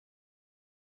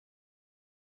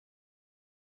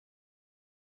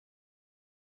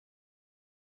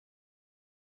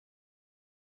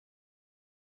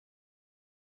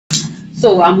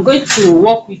So I'm going to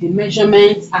work with the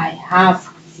measurements I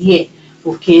have here.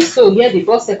 Okay, so here the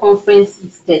bust circumference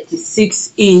is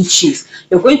 36 inches.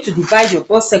 You're going to divide your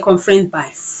bust circumference by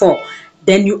 4.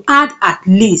 Then you add at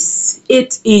least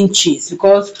 8 inches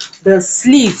because the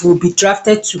sleeve will be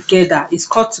drafted together. It's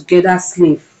cut together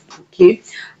sleeve. Okay,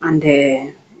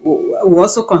 and we'll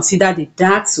also consider the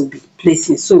darts will be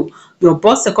placing. So your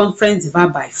bust circumference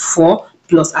divided by 4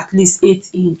 plus at least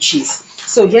 8 inches.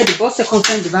 So here the bust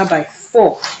circumference divided by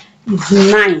 4 is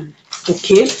 9.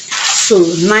 Okay, so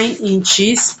 9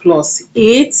 inches plus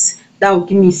 8, that will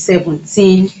give me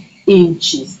 17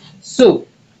 inches. So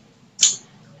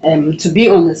to be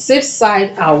on the safe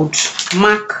side, I would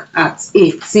mark at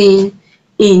 18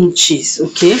 inches.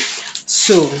 Okay,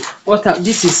 so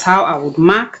this is how I would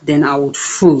mark. Then I would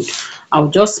fold. I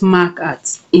would just mark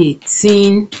at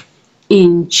 18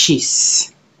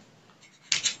 inches.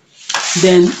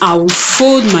 Then I will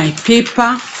fold my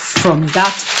paper from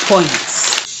that point.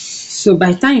 So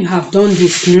by the time you have done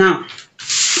this, now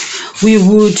we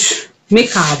would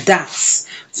make our darts.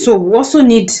 So we also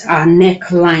need our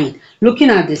neckline. Looking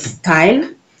at the style,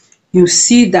 you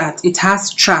see that it has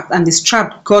strap, and the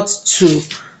strap got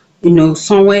to,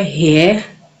 somewhere here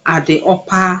at the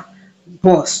upper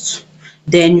bust.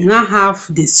 Then you now have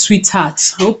the sweetheart.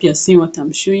 I hope you're seeing what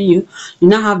I'm showing you. You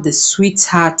now have the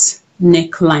sweetheart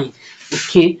neckline.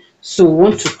 Okay, so we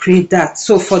want to create that.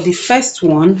 So for the first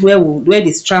one, where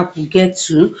the strap will get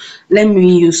to, let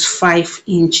me use 5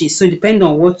 inches. So depending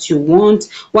on what you want.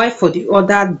 Why for the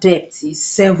other depth is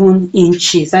 7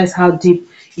 inches. That's how deep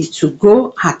it will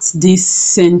go at this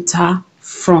center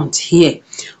front here.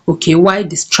 Okay, why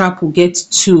the strap will get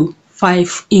to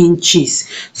 5 inches.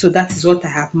 So that is what I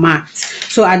have marked.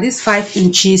 So at this 5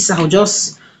 inches, I'll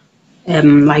just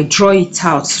like draw it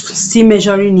out, still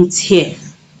measuring it here.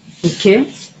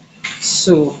 Okay,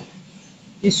 so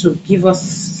this will give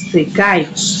us the guide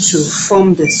to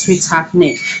form the sweetheart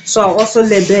neck. So I'll also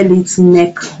label it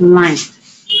neckline.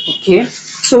 Okay,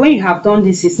 so when you have done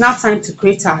this, it's now time to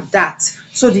create our dart.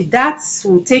 So the darts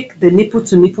will take the nipple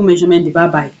to nipple measurement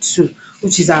divided by 2,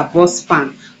 which is our bust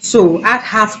span. So add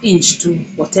 ½ inch to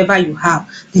whatever you have.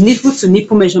 The nipple to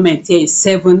nipple measurement here is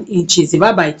 7 inches.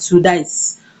 Divided by 2, that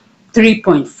is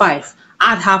 3.5.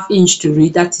 Add ½ inch to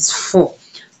it, that is 4.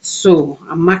 So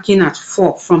I'm marking at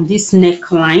 4. From this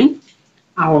neckline,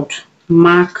 I would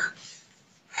mark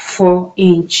 4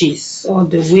 inches all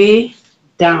the way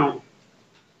down,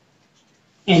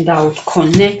 and I would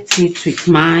connect it with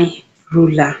my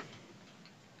ruler.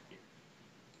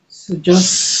 So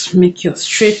just make your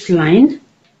straight line.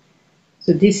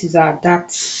 So this is our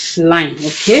dart line.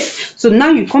 Okay, so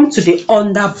now you come to the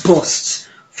under bust.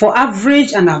 For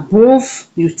average and above,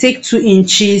 you take 2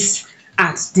 inches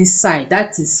at this side.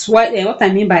 That is what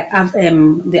I mean by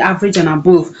the average and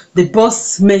above. The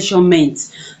bust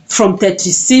measurement from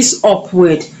 36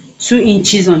 upward, 2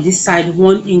 inches on this side,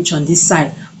 1 inch on this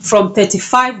side. From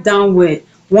 35 downward,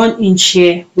 1 inch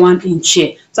here, 1 inch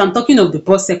here. So I'm talking of the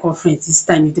bust circumference this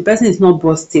time. If the person is not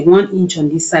busted, 1 inch on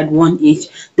this side, 1 inch.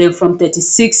 Then from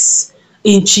 36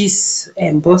 inches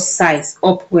bust size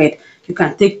upward, you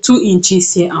can take 2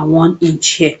 inches here and 1 inch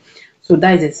here. So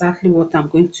that is exactly what I'm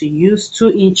going to use.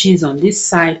 2 inches on this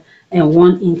side and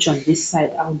 1 inch on this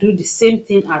side. I'll do the same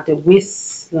thing at the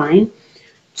waistline.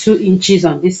 2 inches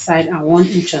on this side and 1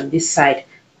 inch on this side.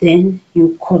 Then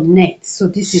you connect. So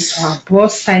this is our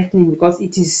bust tightening because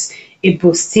it is a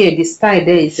bustier. The style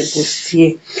there is a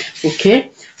bustier.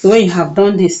 Okay, so when you have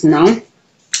done this now,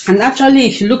 and actually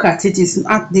if you look at it,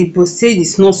 the bustier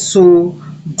is not so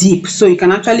deep, so you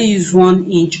can actually use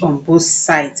 1 inch on both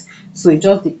sides. So it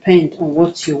just depends on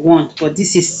what you want, but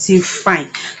this is still fine.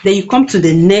 Then you come to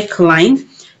the neckline.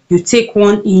 You take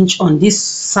 1 inch on this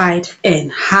side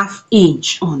and ½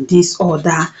 inch on this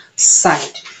other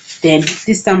side. Then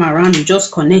this time around, you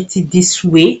just connect it this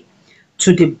way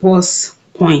to the bust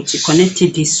point. You connect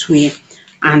it this way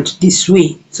and this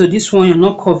way. So this one, you're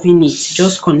not curving it,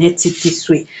 just connect it this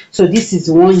way. So this is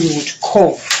the one you would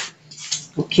curve.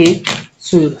 Okay,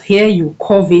 so here you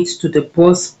curve it to the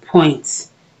bust point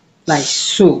like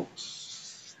so.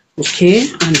 Okay,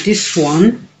 and this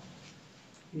one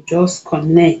you just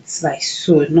connect like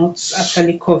so, not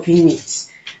actually curving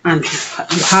it, and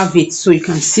you have it so you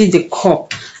can see the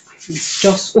cup. It's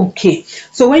just okay.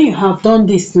 So when you have done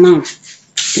this now,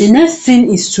 the next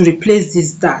thing is to replace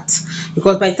this dart,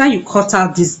 because by the time you cut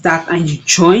out this dart and you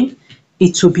join,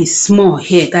 it will be small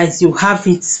here, guys. You have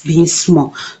it being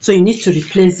small, so you need to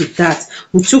replace the dart.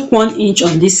 We took 1 inch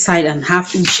on this side and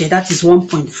 ½ inch here, that is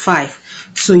 1.5.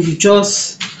 so you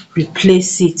just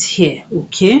replace it here.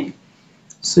 Okay,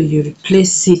 so you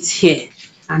replace it here,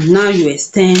 and now you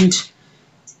extend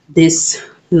this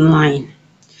line.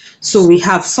 So we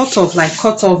have sort of like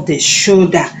cut off the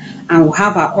shoulder and we'll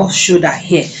have our off shoulder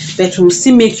here, but we'll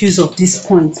still make use of this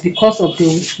point because of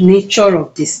the nature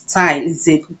of the style. It's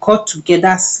a cut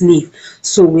together sleeve,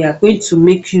 so we are going to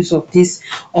make use of this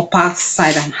upper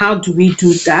side. And how do we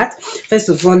do that? First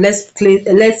of all, let's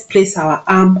place our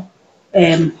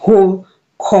armhole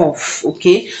curve.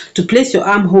 Okay, to place your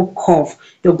armhole curve,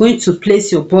 you're going to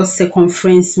place your bust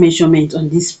circumference measurement on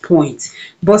this point.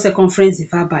 Bust circumference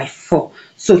divided by 4.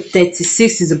 So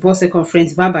 36 is the bust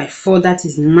circumference divided by 4, that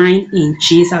is 9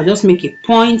 inches. I'll just make a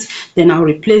point, then I'll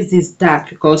replace this dart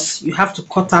because you have to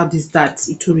cut out this dart.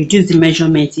 It will reduce the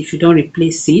measurement if you don't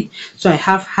replace it. So I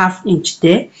have ½ inch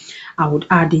there. I would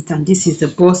add it, and this is the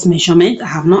bust measurement. I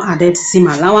have not added seam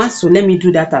allowance, so let me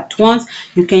do that at once.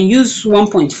 You can use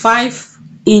 1.5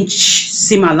 inch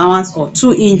seam allowance or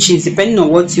 2 inches depending on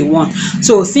what you want.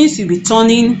 So since you'll be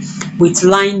turning with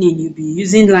lining, you'll be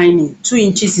using lining, 2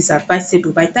 inches is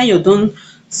advisable. By the time you're done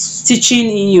stitching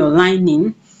in your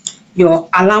lining, your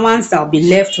allowance that will be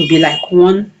left will be like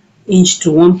 1 inch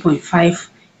to 1.5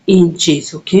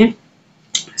 inches. Okay,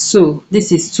 so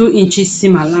this is 2 inches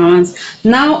seam allowance.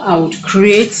 Now I would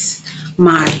create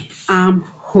my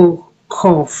armhole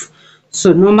curve.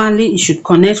 So normally it should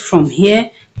connect from here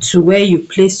to where you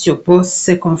place your bust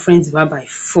circumference divided by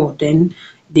 4. Then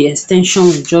the extension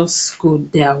will just go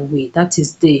their way. That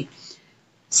is the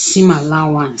seam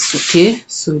allowance. Okay,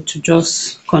 so to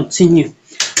just continue.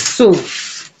 So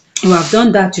you have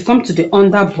done that. You come to the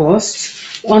under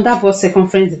bust. Under bust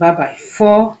circumference divided by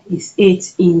 4 is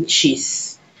 8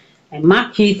 inches. I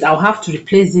mark it. I'll have to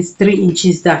replace this 3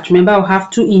 inches that. Remember, I'll have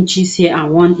 2 inches here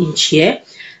and 1 inch here.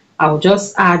 I'll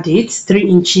just add it 3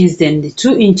 inches, then the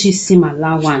 2 inches seam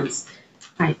allowance,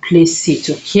 I place it.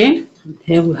 Okay, and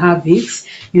here we have it.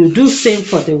 You do same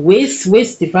for the waist.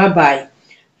 Waist divided by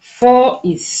 4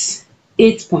 is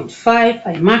 8.5.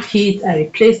 I mark it. I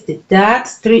replace the dart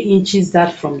 3 inches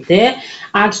dart from there,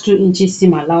 add 2 inches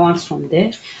seam allowance from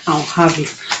there. I'll have it.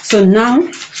 So now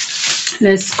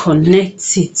let's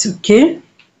connect it. Okay,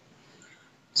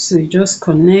 so you just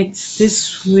connect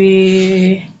this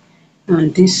way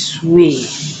and this way.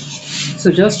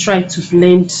 So just try to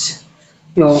blend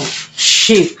your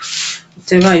shape,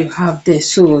 whatever you have there.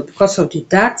 So because of the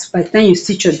dart, by the time you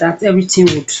stitch your dart, everything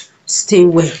would stay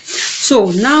well.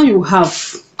 So now you have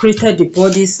created the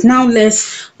bodice. Now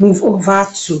let's move over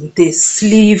to the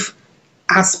sleeve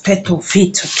aspect of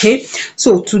it. Okay,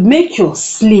 so to make your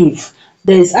sleeve,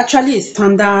 there is actually a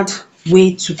standard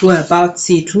way to go about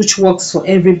it, which works for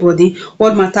everybody.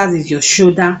 What matters is your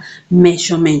shoulder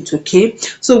measurement. Okay,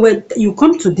 so when you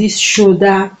come to this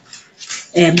shoulder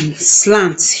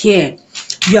slant here,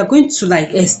 you are going to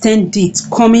like extend it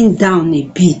coming down a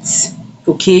bit.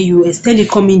 Okay, you extend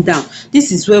it coming down.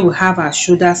 This is where we have our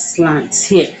shoulder slant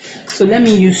here. So let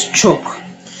me use chalk.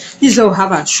 This is where we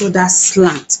have our shoulder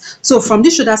slant. So from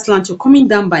this shoulder slant, you're coming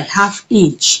down by ½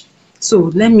 inch. So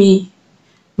let me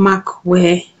mark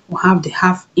where we have the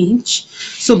 ½ inch.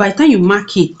 So by the time you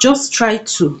mark it, just try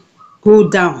to go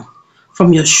down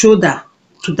from your shoulder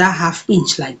to that ½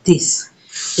 inch like this.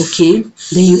 Okay,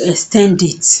 then you extend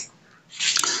it.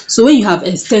 So when you have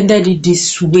extended it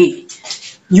this way,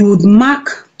 you would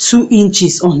mark 2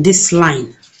 inches on this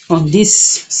line, on this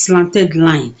slanted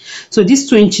line. So this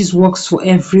 2 inches works for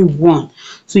everyone.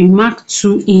 So you mark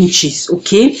 2 inches.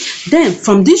 Okay, then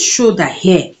from this shoulder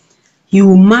here, you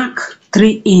will mark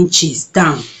 3 inches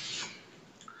down.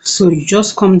 So you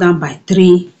just come down by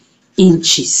 3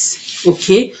 inches.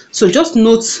 Okay, so just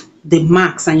note the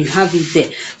marks and you have it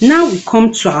there. Now we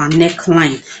come to our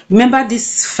neckline. Remember,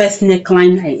 this first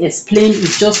neckline I explained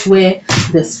is just where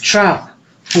the strap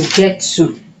will get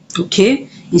to. Okay,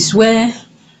 it's where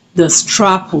the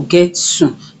strap will get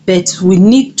to, but we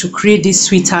need to create this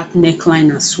sweetheart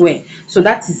neckline as well. So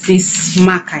that is this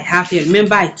mark I have here.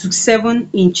 Remember, I took 7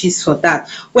 inches for that.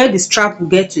 Where the strap will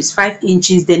get to is 5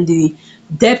 inches, then the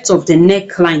depth of the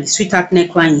neckline, the sweetheart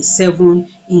neckline, is 7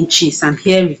 inches, and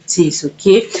here it is.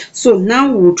 Okay, so now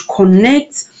we would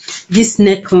connect this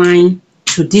neckline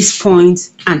to this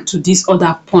point and to these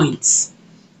other points.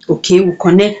 Okay, we'll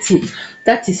connect it.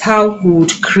 That is how we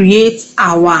would create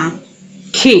our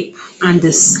cape and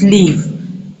the sleeve.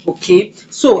 Okay,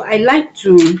 so I like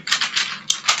to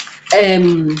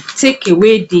take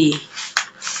away the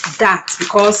dart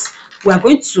because we are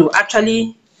going to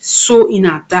actually sew in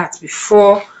our dart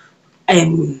before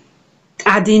adding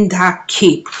that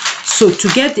cape. So to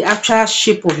get the actual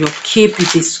shape of your cape,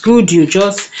 it is good you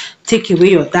just take away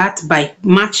your dart by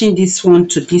matching this one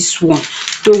to this one.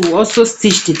 So we'll also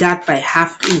stitch the dart by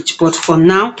 1/2 inch, but for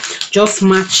now just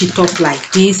match it up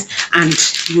like this and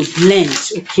you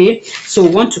blend. Okay, so we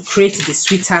want to create the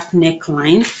sweetheart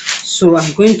neckline. So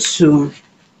I'm going to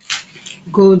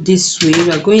go this way.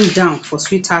 We are going down for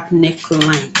sweetheart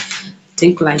neckline,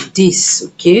 think like this.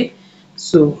 Okay,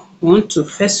 so we want to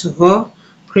first of all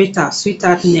create our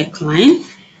sweetheart neckline.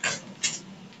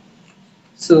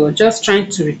 So just trying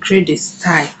to recreate the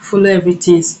style, follow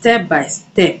everything step by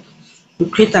step. We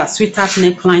create our sweetheart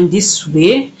neckline this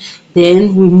way,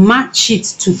 then we match it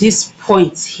to this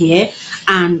point here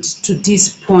and to this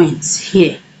point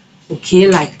here. Okay,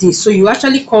 like this. So you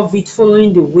actually curve it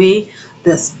following the way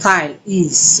the style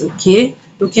is. Okay,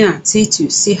 looking at it, you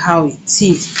see how it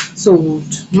is. So we'll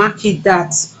mark it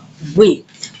that way.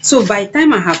 So by the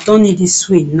time I have done it this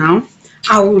way now,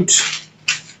 I would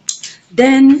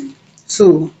then,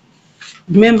 so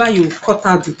remember you cut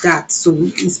out the dart, so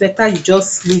it's better you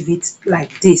just leave it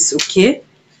like this. Okay,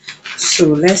 so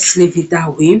let's leave it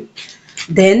that way.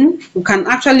 Then we can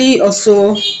actually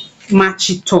also match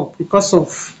it up because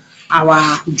of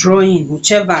our drawing,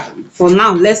 whichever. For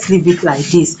now, let's leave it like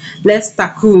this. Let's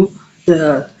tackle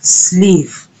the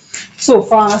sleeve. So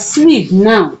for our sleeve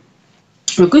now,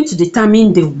 we're going to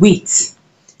determine the width.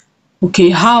 Okay,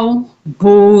 how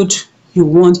bold you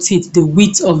want it, the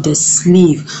width of the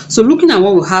sleeve. So looking at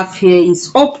what we have here is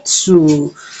up to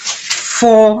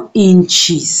 4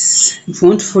 inches. If you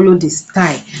want to follow the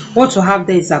style, what you have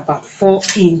there is about 4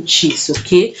 inches.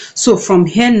 Okay, so from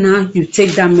here now you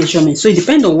take that measurement. So it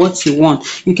depends on what you want.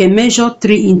 You can measure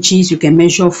 3 inches, you can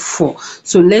measure 4.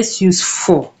 So let's use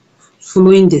 4,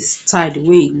 following the style the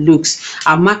way it looks.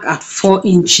 I'll mark at 4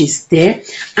 inches there,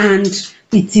 and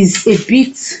it is a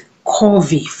bit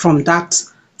curvy from that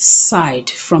side.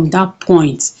 From that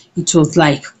point it was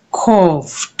like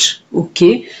curved.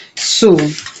 Okay, so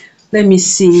let me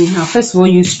see. I'll first of all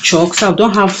use chalk so I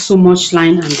don't have so much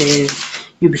line and then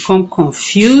you become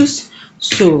confused.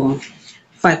 So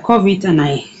if I curve it and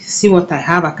I see what I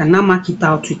have, I can now mark it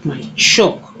out with my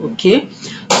chalk. Okay,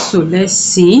 so let's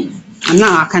see. And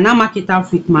now I can now mark it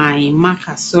out with my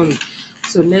marker. Sorry.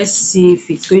 So let's see if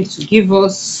it's going to give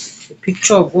us a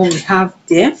picture of what we have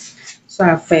there. So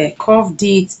I've curved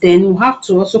it. Then we'll have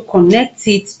to also connect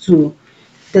it to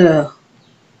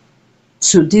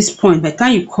this point. By the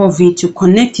time you curve it, you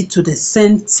connect it to the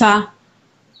center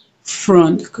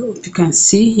front. If you can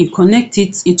see, you connect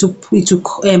it, it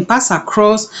will pass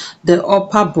across the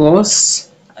upper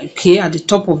bust, okay, at the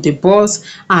top of the bust,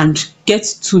 and get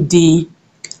to the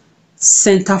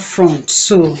center front.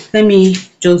 So let me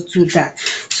just do that.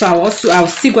 So I'll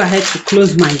still go ahead to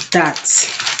close my dart.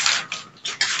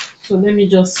 So let me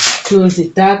just close the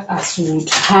dart as we would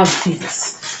have it,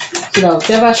 so that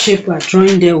whatever shape we're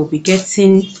drawing there will be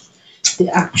getting the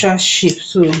actual shape.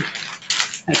 So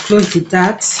I close the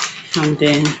dart, and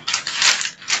then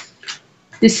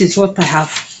this is what I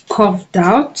have curved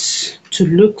out to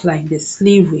look like the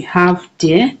sleeve we have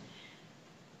there.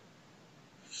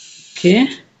 Okay,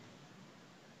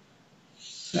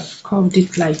 so I've curved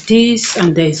it like this,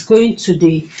 and there is going to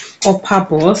the upper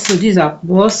bust. So these are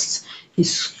bust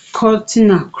is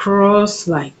cutting across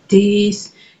like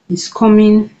this, is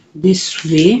coming this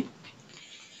way,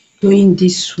 going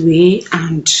this way,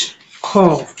 and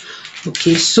curve.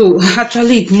 Okay, so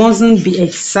actually it mustn't be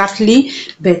exactly,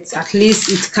 but at least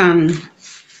it can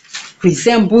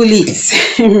resemble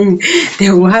it.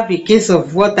 Then we'll have a case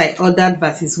of what I ordered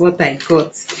versus what I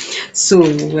got. So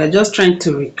we're just trying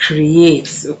to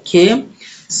recreate. Okay,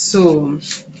 so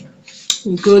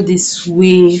we go this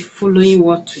way following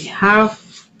what we have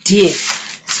there.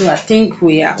 So I think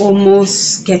we are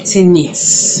almost getting it.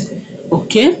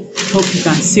 Okay, hope you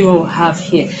can see what we have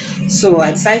here. So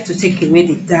I decided to take away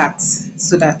the darts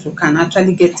so that we can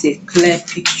actually get a clear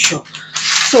picture.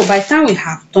 So by the time we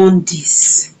have done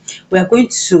this, we are going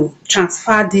to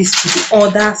transfer this to the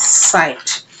other side.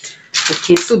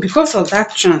 Okay, so because of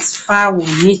that transfer we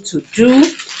need to do,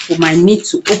 we might need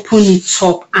to open it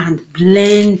up and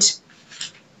blend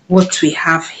what we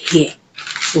have here.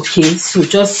 Okay, so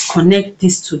just connect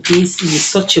this to this in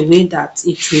such a way that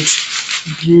it would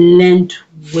blend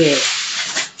well,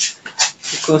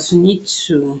 because we need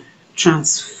to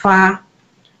transfer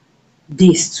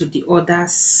this to the other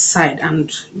side, and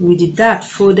with that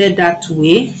folded that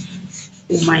way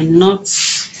we might not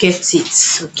get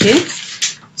it. Okay,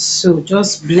 so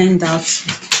just blend out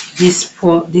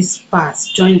these parts,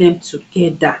 join them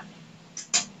together,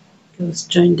 just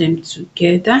join them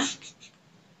together.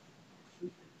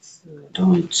 So I don't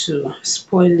want to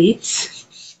spoil it.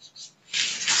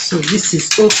 So this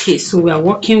is okay. So we are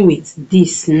working with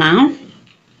this now,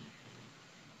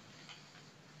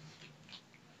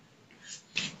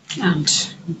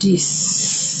 and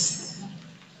this.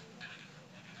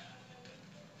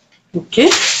 Okay,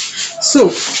 so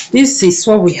this is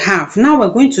what we have. Now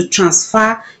we're going to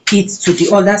transfer it to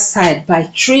the other side by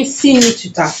tracing it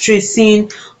with our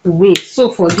tracing wheel. So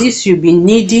for this, you'll be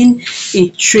needing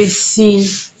a tracing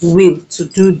wheel to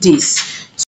do this.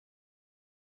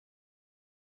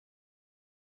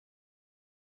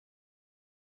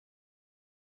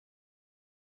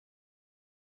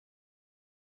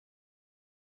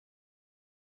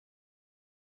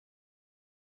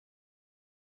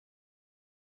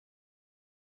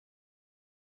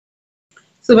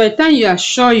 So by the time you are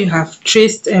sure you have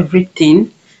traced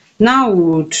everything, now we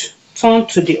would turn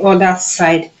to the other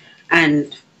side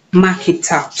and mark it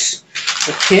out.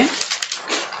 Okay,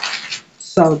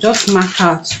 so I'll just mark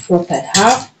out what I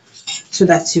have so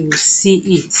that you will see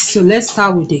it. So let's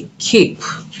start with the cape.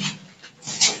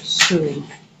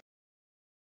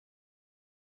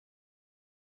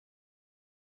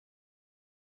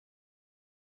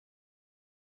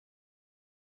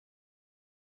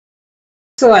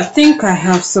 So I think I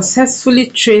have successfully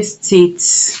traced it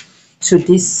to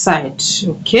this side.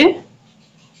 Okay,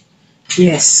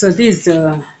 yes, so this is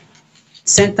the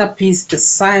centerpiece, the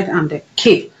side, and the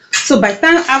cape. So by the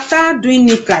time after doing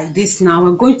it like this, now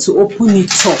we're going to open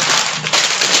it up.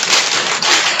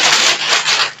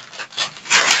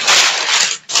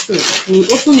 So when we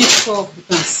open it up, you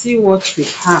can see what we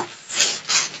have.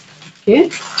 Okay,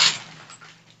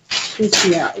 since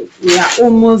we are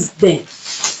almost there,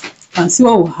 you can see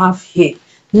what we have here.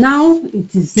 Now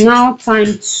it is now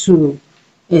time to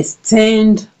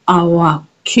extend our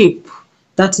cape.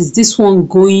 That is this one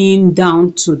going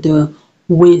down to the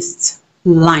waist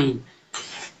line.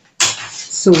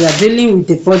 So we are dealing with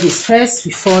the body first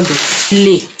before the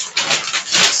flay.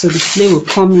 So the flay will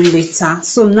come in later.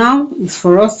 So now it's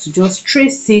for us to just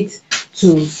trace it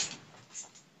to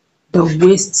the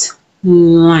waist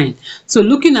line. So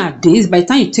looking at this, by the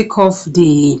time you take off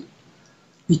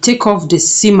the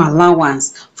seam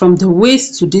allowance from the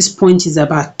waist to this point is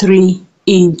about 3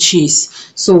 inches.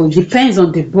 So it depends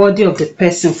on the body of the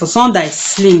person. For someone that is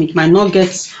slim, it might not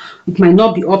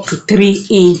be up to 3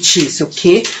 inches.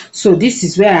 Okay, so this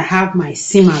is where I have my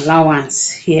seam allowance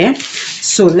here.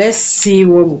 So let's see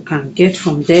what we can get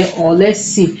from there, or let's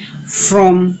see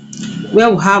from where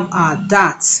we have our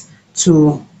dart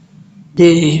to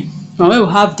the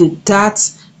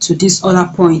to this other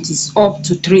point is up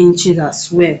to 3 inches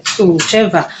as well. So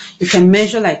whichever, you can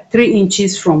measure like 3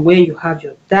 inches from where you have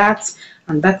your dart,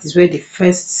 and that is where the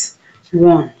first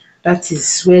one, that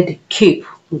is where the cape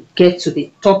will get to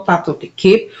the top part of the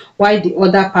cape, while the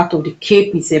other part of the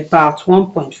cape is about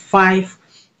 1.5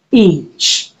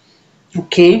 inch.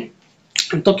 Okay,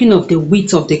 I'm talking of the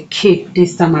width of the cape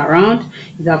this time around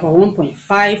is about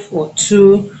 1.5 or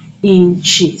 2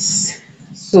 inches.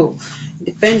 So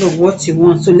depend on what you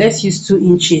want. So let's use 2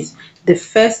 inches.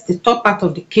 The top part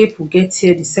of the cape will get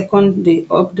here. The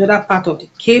other part of the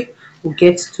cape will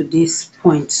get to this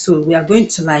point. So we are going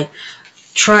to like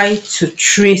try to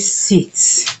trace it.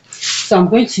 So I'm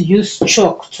going to use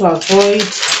chalk to avoid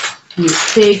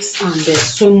mistakes, and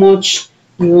there's so much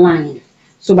line.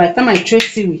 So by the time I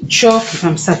trace it with chalk, if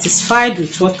I'm satisfied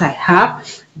with what I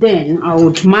have, then I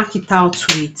would mark it out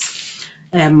with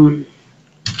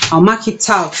I'll mark it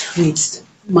out with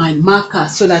my marker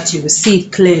so that you will see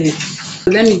it clearly. So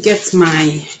let me get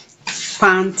my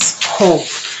pant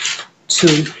cuff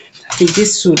I think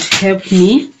this would help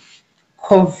me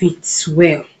curve it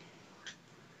well.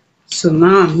 So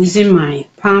now I'm using my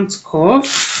pant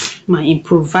cuff, my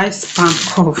improvised pant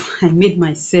cuff I made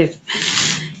myself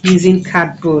using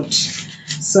cardboard.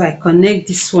 So I connect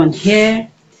this one here,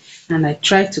 and I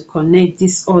try to connect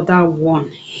this other one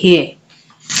here.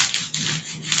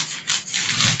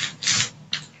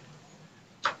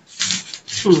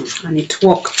 And it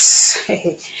worked.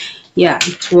 Yeah,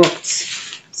 it worked.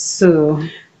 So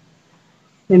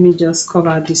let me just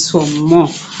cover this one more.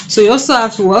 So we also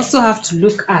have to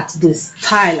look at the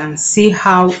style and see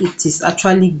how it is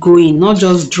actually going, not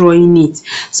just drawing it.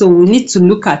 So we need to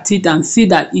look at it and see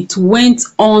that it went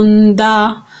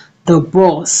under the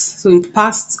bust. So it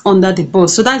passed under the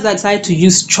bust. So that's why I decided to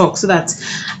use chalk, so that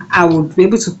I would be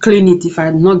able to clean it if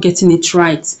I'm not getting it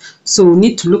right. So we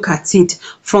need to look at it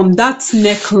from that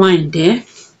neckline there.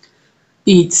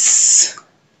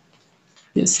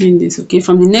 You're seeing this, okay?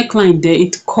 From the neckline there,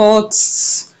 it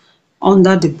cuts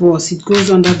under the bust. It goes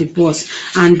under the bust,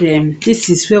 and this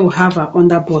is where we have our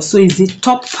under bust. So it's the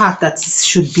top part that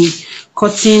should be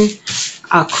cutting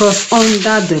across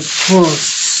under the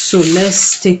bust. So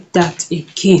let's take that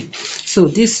again. So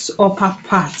this upper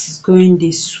part is going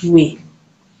this way,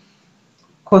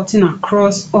 cutting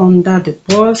across under the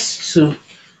bust to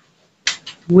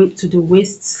the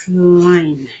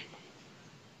waistline.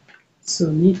 So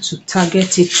need to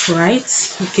target it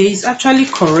right. Okay, it's actually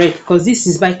correct because this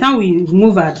is by the time we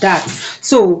move at that.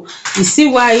 So you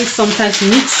see why sometimes you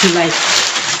need to like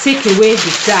take away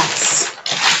the darts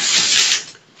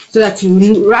so that you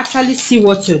will actually see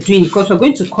what you're doing, because we're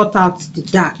going to cut out the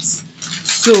darts.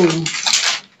 So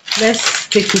let's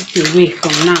take it away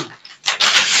from now.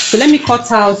 So let me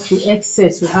cut out the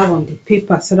excess we have on the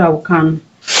paper so that we can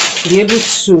be able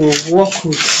to work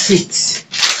with it.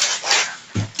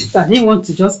 So I didn't want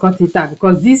to just cut it out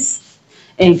because this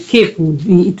cape would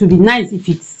be nice if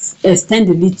it extends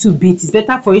a little bit. It's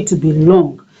better for it to be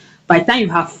long. By the time you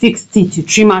have fixed it, you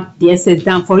trim out the excess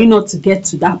down for it not to get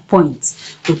to that point.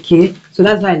 Okay, so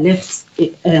that's why I left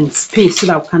space so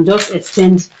that we can just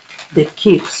extend the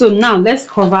cape. So now let's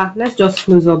just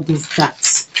close up these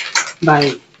darts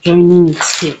by joining it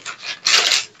here,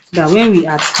 so that when we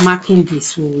are marking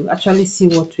this, we will actually see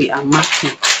what we are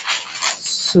marking.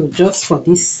 So just for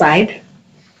this side,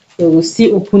 we will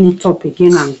still open it up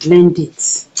again and blend it.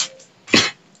 So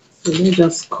let's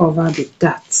just cover the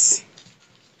darts.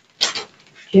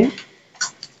 Okay.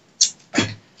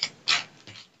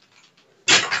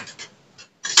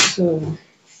 So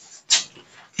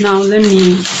now let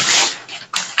me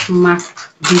mark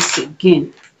this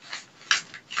again.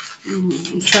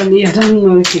 Actually, I don't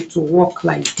know if it will work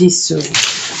like this.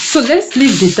 So let's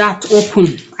leave the dart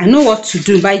open. I know what to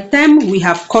do. By the time we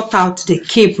have cut out the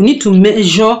cape, we need to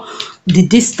measure the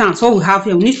distance. What we have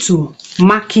here, we need to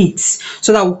mark it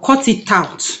so that we'll cut it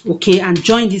out, okay, and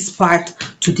join this part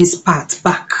to this part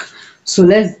back. So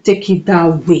let's take it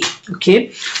that way.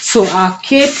 Okay, so our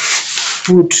cape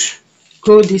would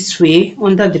go this way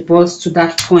under the bust to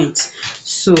that point.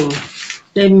 So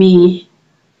let me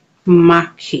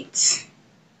mark it.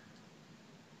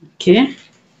 Okay,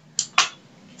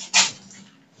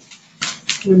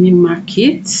 let me mark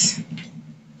it.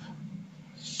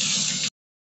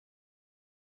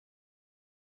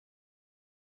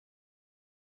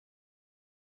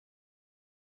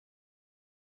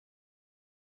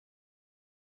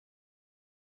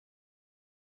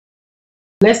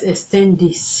 Let's extend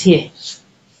this here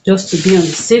just to be on the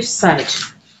safe side.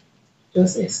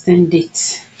 Just extend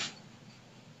it.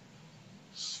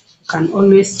 You can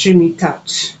always trim it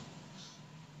out.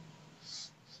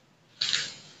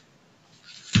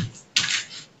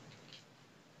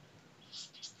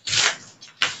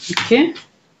 Okay,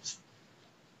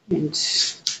 and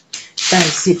that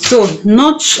is it. So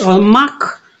notch or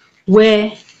mark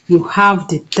where you have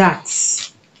the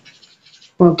darts.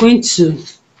 We're going to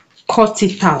cut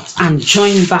it out and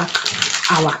join back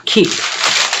our cape.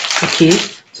 Okay,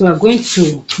 so we're going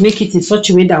to make it in such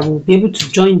a way that we'll be able to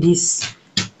join this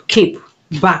cape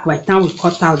back by the time we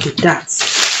cut out the darts.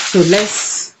 So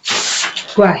let's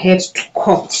go ahead to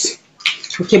cut.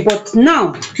 Okay, but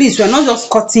now please, we're not just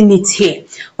cutting it here,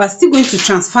 we're still going to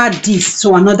transfer this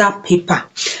to another paper.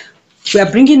 We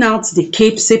are bringing out the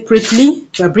cape separately,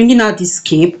 we are bringing out this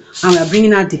cape, and we are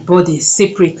bringing out the body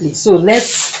separately. So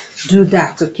let's do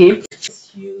that. Okay,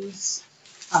 let's use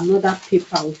another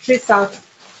paper. We'll trace out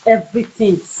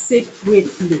everything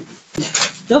separately.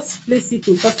 Just place it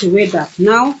in such a way that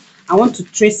now I want to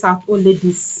trace out only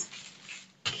this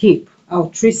cape.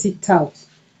 I'll trace it out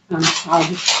and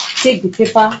I'll take the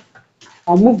paper,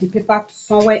 I'll move the paper to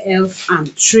somewhere else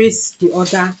and trace the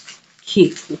other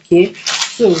cape. Okay,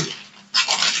 so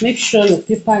make sure your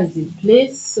paper is in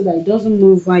place so that it doesn't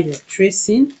move while you're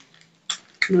tracing.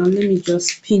 Now let me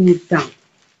just pin it down.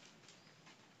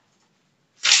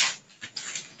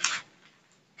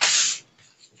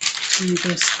 Let me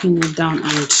just pin it down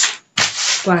and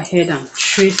go ahead and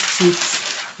trace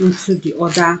it into the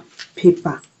other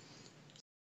paper.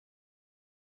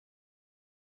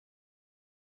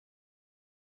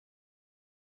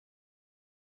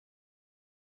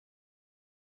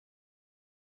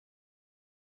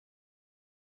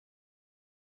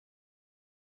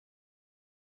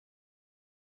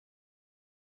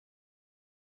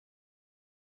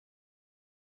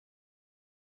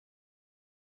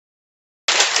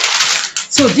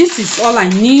 So this is all I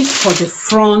need for the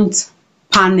front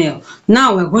panel.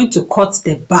 Now we're going to cut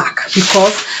the back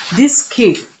because this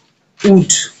cape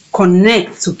would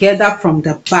connect together from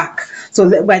the back. So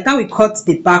by the time we cut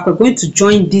the back, we're going to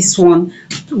join this one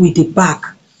with the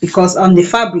back, because on the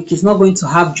fabric it's not going to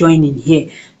have joining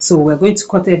here. So we're going to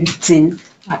cut everything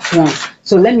at once.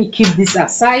 So let me keep this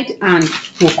aside and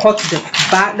we'll cut the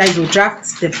back, like we'll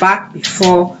draft the back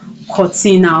before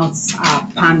cutting out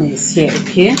our panels here.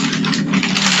 Okay,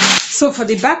 so for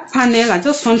the back panel, I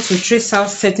just want to trace out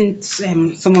certain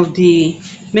some of the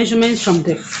measurements from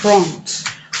the front.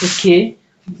 Okay,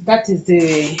 that is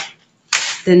the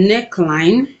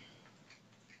neckline.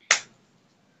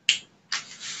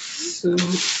 So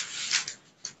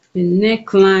the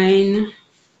neckline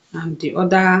and the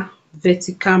other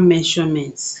vertical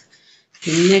measurements,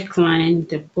 the neckline,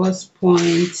 the bust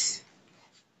point.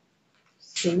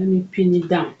 So let me pin it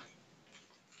down.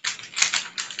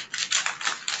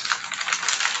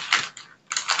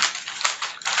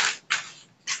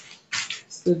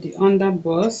 So the under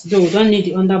bust, though we don't need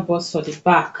the under bust for the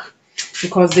back,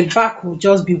 because the back will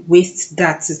just be waist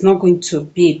that. It's not going to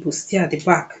be bustier at the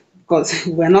back, because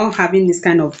we're not having this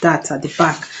kind of that at the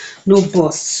back, no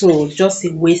bust, so just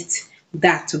a waist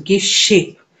that to give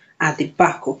shape at the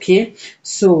back. Okay,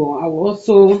 so I will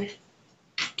also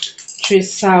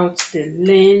trace out the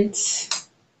length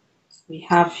we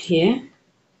have here.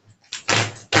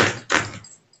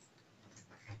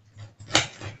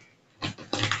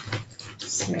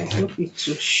 So I hope it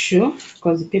will show,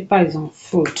 because the paper is on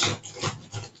fold.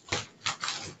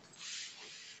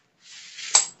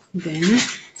 Then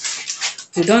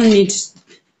we don't need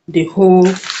the whole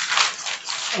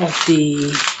of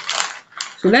the,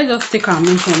 so let's just take our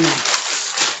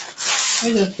measurements.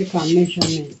 Let's just take our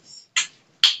measurements.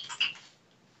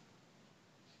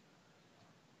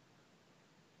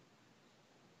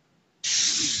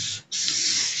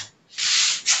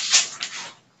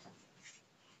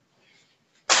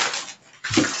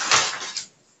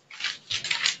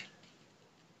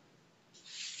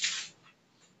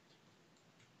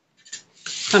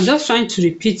 I'm just trying to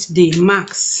repeat the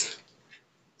marks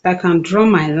so I can draw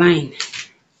my line.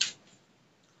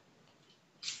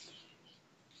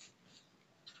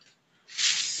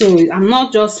 So I'm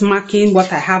not just marking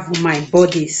what I have on my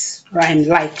bodies, right?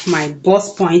 Like my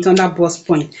bust point, under bust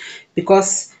point,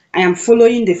 because I am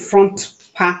following the front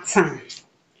pattern.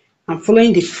 I'm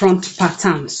following the front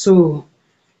pattern. So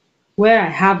where I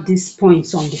have these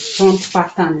points on the front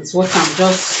pattern is what I'm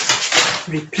just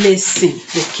replacing.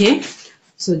 Okay,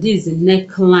 so this is the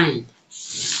neckline,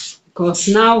 because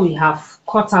now we have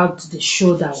cut out the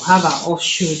shoulder, we have our off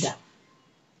shoulder.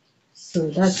 So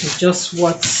that is just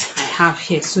what I have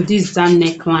here. So this is that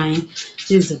neckline,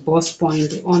 this is the bust point,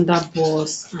 the under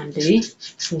bust, and the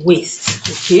waist.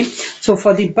 Okay, so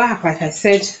for the back, like I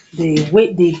said, the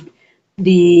weight,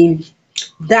 the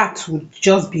that would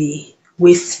just be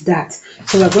waist that.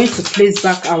 So we're going to place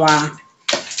back our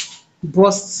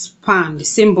bust span, the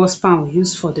same bust span we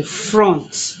use for the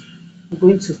front. We're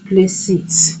going to place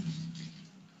it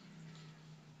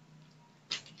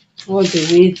all the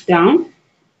way down.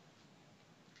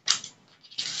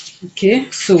 Okay,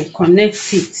 so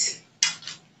connect it.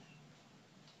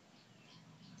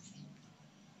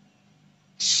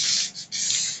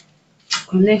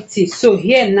 Connect it. So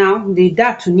here now, the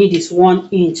dart we need is 1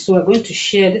 inch. So we're going to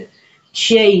share it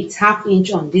 ½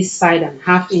 inch on this side and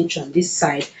 ½ inch on this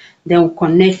side. Then we'll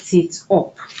connect it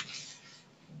up.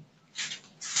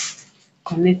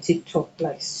 Connect it up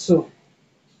like so.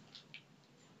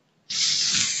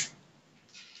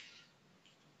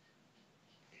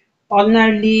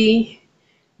 Ordinarily,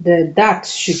 the dart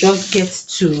should just get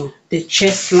to the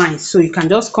chest line, so you can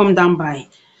just come down by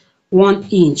 1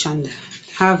 inch and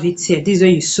have it here. This is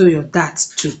where you sew your dart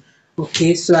to.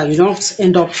 Okay, so that you don't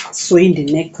end up sewing the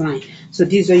neckline. So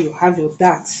this is where you have your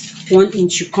dart 1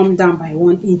 inch. You come down by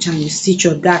 1 inch and you stitch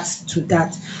your dart to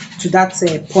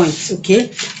that point.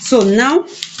 Okay, so now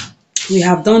we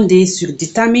have done this. You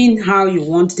determine how you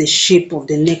want the shape of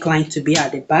the neckline to be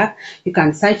at the back. You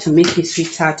can decide to make it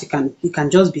straight. You can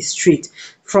just be straight.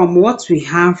 From what we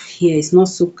have here, it's not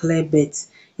so clear, but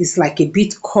it's like a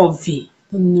bit curvy.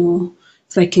 I don't know,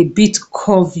 it's like a bit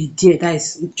curvy there. That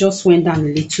is, it just went down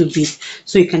a little bit.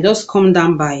 So you can just come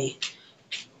down by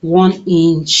 1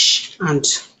 inch and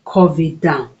curve it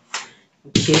down.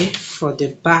 Okay, for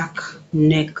the back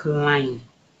neckline.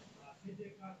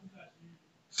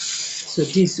 So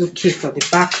this is okay for the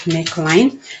back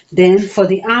neckline. Then for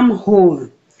the armhole,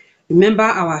 remember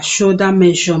our shoulder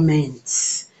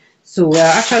measurements. So we're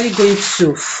actually going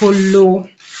to follow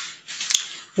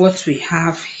what we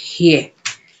have here.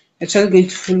 Actually going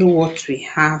to follow what we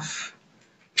have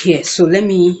here. So let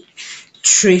me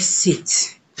trace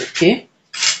it. Okay.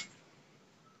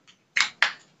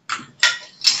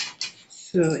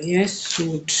 So yes,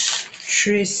 would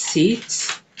trace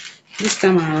it. This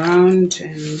time around,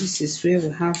 and this is where we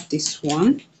have this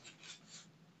one.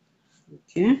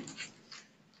 Okay,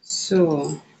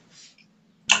 so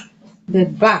the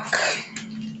back,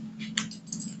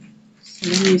 so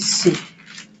let me see.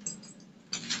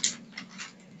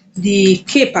 the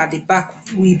cape at the back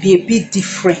will be a bit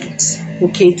different.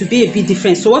 Okay, to be a bit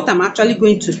different. So what I'm actually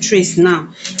going to trace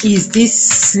now is this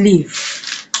sleeve.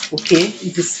 Okay,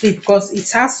 it's the sleeve because it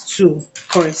has to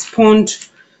correspond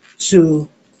to,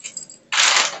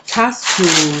 it has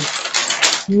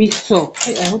to mix up.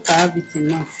 I hope I have it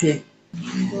enough here.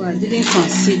 So I didn't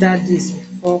consider this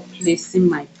before placing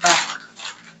my back.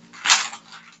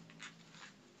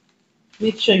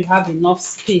 Make sure you have enough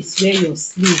space where your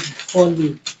sleeve will fall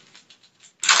in.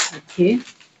 Okay,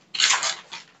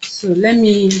 so let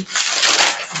me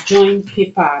join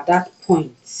paper at that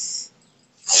point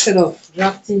instead of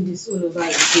drafting this all over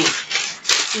again.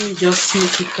 Let me just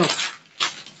make it up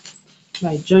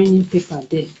by joining paper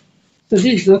there. So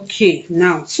this is okay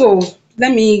now. So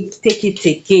let me take it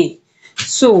again.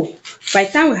 So by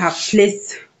the time we have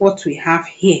placed what we have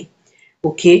here,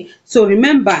 okay, so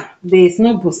remember there is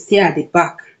no bustier at the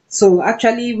back. So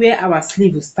actually where our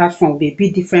sleeve will start from will be a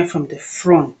bit different from the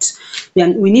front.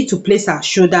 Then we need to place our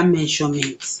shoulder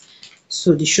measurement.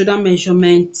 So the shoulder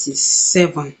measurement is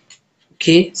 7.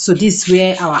 Okay, so this is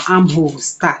where our armhole will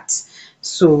start.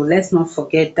 So let's not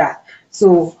forget that.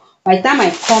 So by the time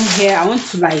I come here, I want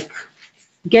to like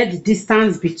get the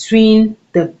distance between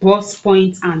the bust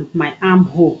point and my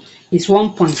armhole is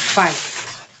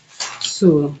 1.5.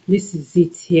 So this is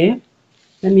it here.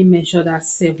 Let me measure that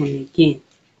 7 again.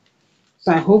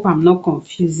 So I hope I'm not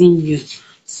confusing you.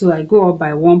 So I go up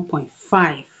by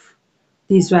 1.5.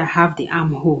 This is where I have the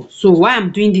armhole. So why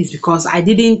I'm doing this, because I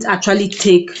didn't actually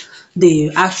take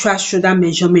the actual shoulder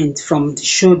measurement from the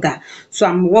shoulder. So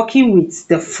I'm working with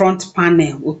the front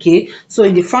panel. Okay, so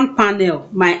in the front panel,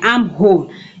 my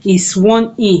armhole is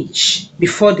 1 inch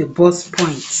before the bust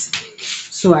point.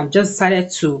 So I just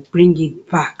decided to bring it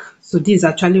back. So this is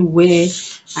actually where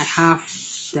I have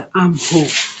the armhole.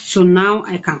 So now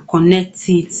I can connect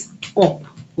it up.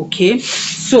 Okay,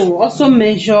 so also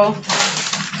measure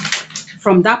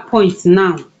from that point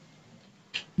now.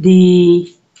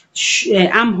 The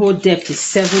armhole depth is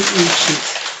 7 inches.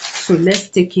 So let's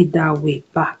take it that way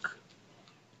back.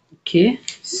 Okay,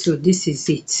 so this is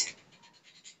it.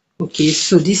 Okay,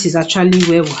 so this is actually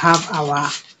where we have our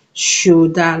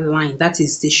shoulder line. That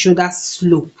is the shoulder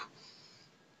slope.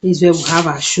 This is where we have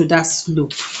our shoulder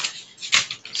slope.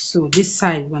 So this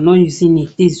side we're not using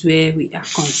it. This is where we are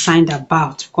concerned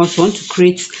about, because we want to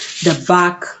create the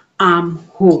back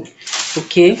armhole.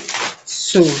 Okay,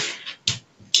 so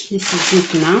this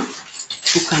is it now.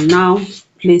 You can now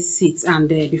place it, and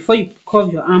before you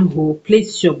curve your armhole,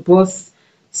 place your bust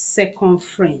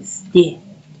circumference there.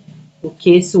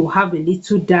 Okay, so we have a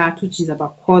little dart which is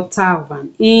about 1/4 of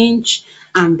an inch,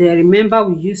 and remember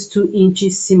we use 2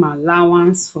 inches seam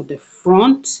allowance for the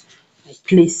front. I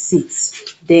place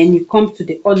it. Then you come to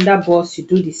the under bust, you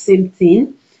do the same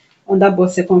thing. Under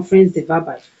bust circumference divide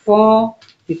by 4.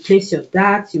 You place your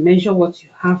dart, you measure what you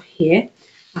have here,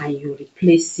 and you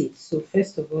replace it. So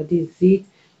first of all, this is it.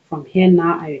 From here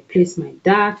now, I replace my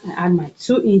dart. I add my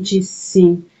 2 inches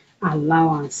seam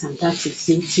allowance, and that is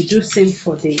it. You do same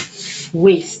for the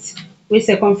waist. Waist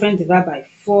circumference divide by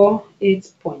 4,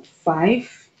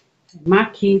 8.5.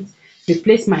 Mark it.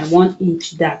 Replace my 1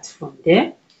 inch dart from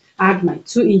there. Add my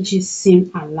 2 inches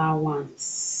seam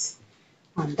allowance,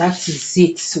 and that is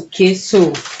it. Okay,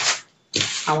 so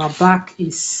our back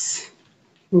is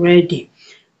ready.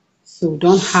 So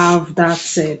don't have that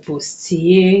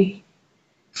bustier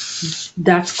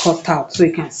that cut out, so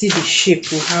you can see the shape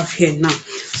we have here now.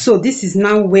 So this is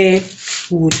now where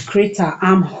we would create our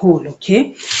armhole.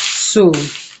 Okay, so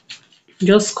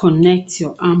just connect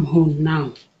your armhole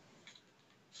now.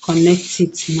 Connect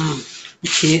it now.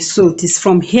 Okay, so it is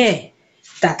from here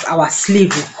that our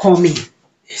sleeve will come in.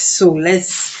 So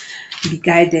let's be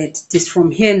guided. It is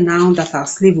from here now that our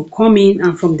sleeve will come in,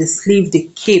 and from the sleeve the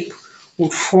cape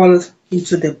will fall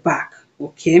into the back.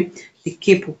 Okay, the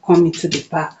cape will come into the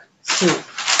back. So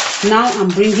now I'm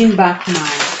bringing back my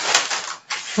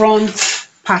front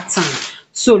pattern.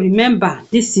 So remember,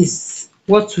 this is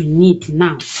what we need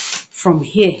now. From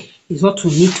here is what we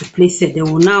need to place it. They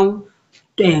will now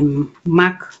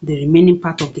mark the remaining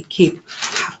part of the cape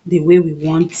the way we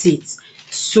want it.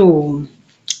 So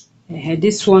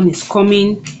this one is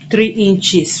coming 3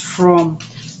 inches from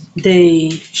the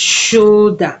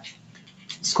shoulder.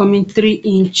 It's coming 3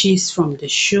 inches from the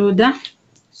shoulder.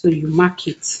 So you mark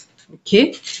it.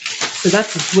 Okay, so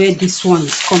that is where this one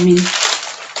is coming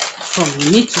from.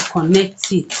 You need to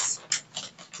connect it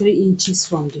 3 inches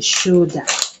from the shoulder.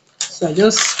 So I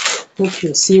just hope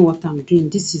you're seeing what I'm doing.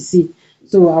 This is it.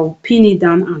 So I'll pin it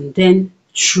down and then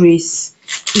trace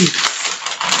it.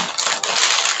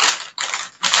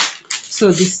 So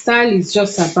the style is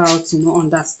just about,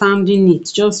 understanding it,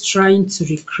 just trying to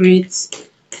recreate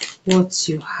what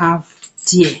you have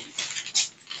there.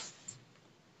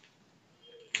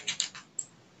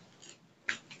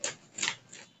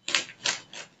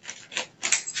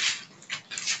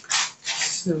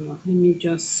 So let me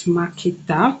just mark it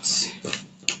out.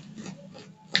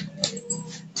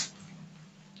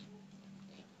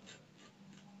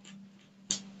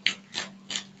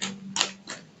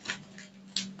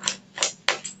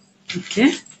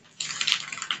 Okay,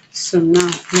 so now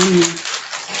let me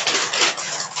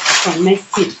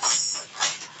connect it.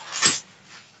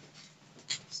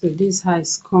 So this is how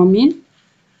it's coming.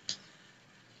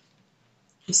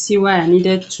 You see why I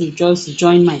needed to just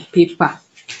join my paper,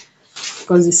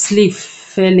 because the sleeve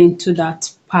fell into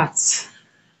that part.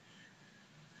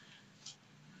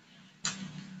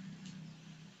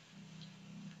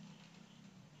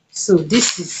 So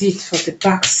this is it for the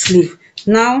back sleeve.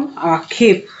 Now our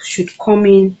cape should come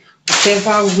in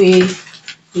whatever way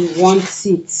we want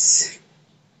it.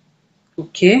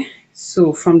 Okay,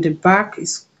 so from the back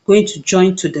it's going to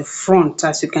join to the front.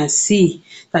 As you can see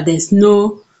that there's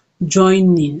no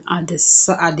joining at the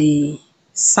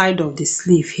side of the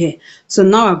sleeve here. So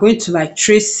now I'm going to like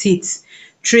trace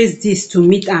this to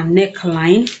meet our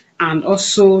neckline, and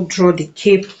also draw the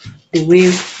cape the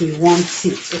way we want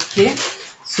it. Okay,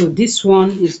 so this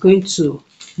one is going to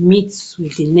meet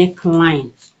with the neckline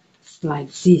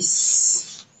like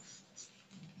this.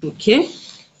 Okay,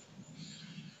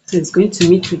 so it's going to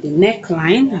meet with the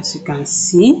neckline, as you can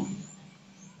see.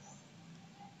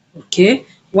 Okay,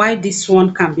 why this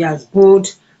one can be as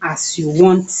bold as you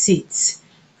want it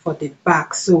for the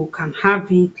back, so we can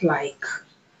have it like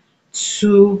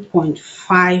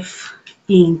 2.5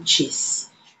 inches.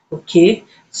 Okay,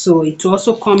 so it will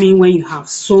also come in when you have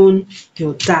sewn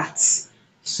your darts.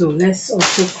 So let's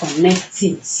also connect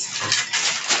it.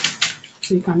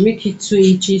 So you can make it 2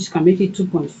 inches, you can make it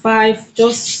 2.5,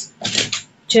 just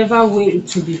whichever way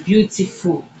it will be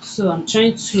beautiful. So I'm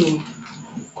trying to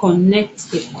connect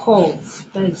the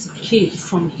curve, that is the cape,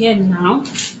 from here now.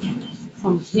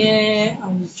 From here I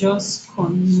will just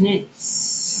connect.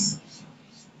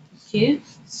 Okay,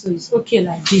 so it's okay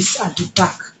like this at the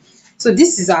back. So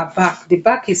this is our back. The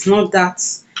back is not that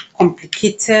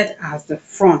complicated as the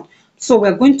front. So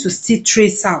we're going to still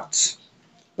trace out.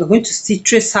 We're going to still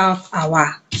trace out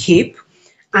our cape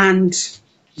and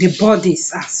the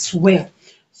bodies as well.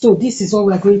 So this is what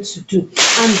we're going to do.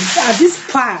 And at this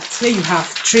part where you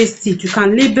have traced it, you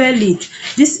can label it.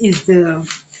 This is the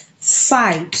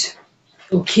side.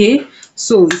 Okay,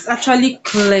 so it's actually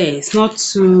clear. It's not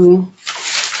too,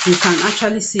 you can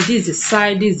actually see this is the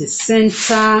side, this is the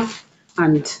center,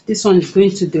 and this one is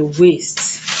going to the waist.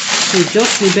 So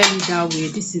just label it that way.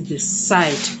 This is the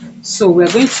side. So we're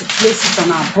going to place it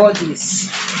on our bodies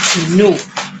to know.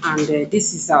 And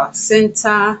this is our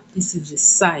center, this is the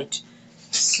side.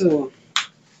 So,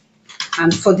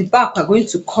 and for the back we're going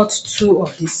to cut 2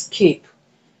 of this cape.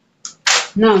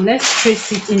 Now let's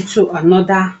trace it into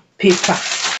another paper.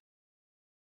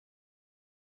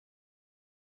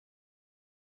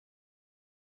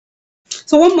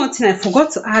 So one more thing, I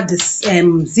forgot to add this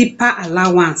zipper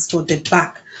allowance for the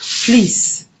back.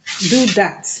 Please do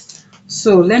that.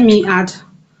 So let me add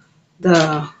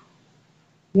the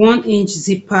 1 inch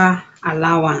zipper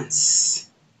allowance.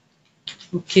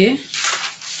 Okay,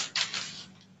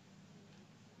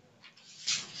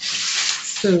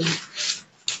 so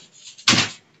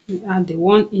we add the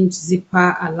 1 inch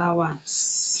zipper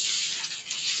allowance.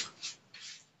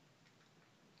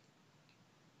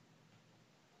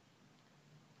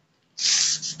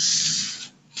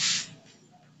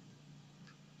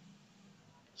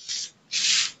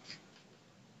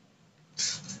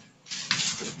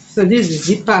 So this is the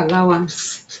zipper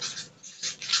allowance.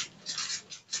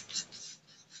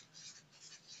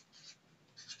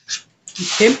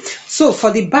 Okay, so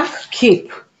for the back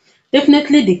cape,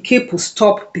 definitely the cape will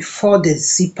stop before the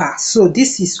zipper. So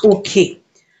this is okay.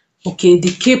 Okay,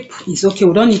 the cape is okay.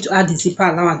 We don't need to add the zipper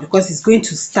allowance because it's going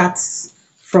to start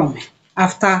from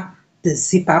after the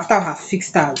zipper, after I have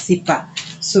fixed our zipper.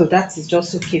 So that is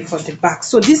just okay for the back.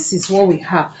 So this is what we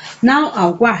have. Now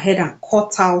I'll go ahead and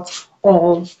cut out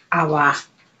all our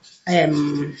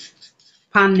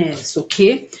panels.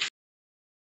 Okay,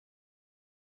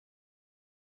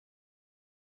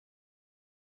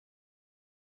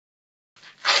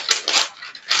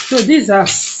 so these are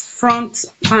front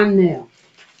panel.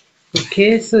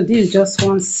 Okay, so this is just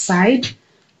one side,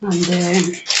 and then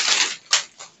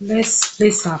let's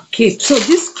place our cape. So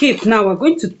this cape, now we're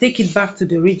going to take it back to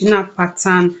the original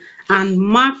pattern and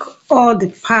mark all the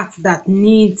parts that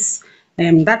needs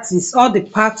that is all the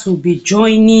parts will be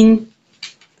joining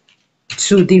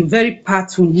to the very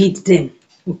part we need them.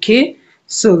 Okay,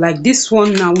 so like this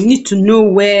one now, we need to know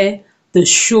where the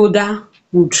shoulder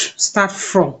would start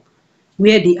from,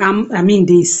 where the arm,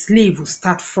 the sleeve will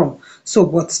start from. So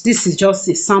but this is just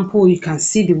a sample. You can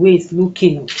see the way it's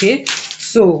looking. Okay,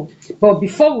 so but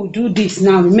before we do this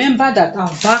now, remember that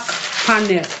our back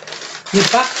panel, the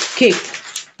back cape,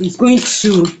 is going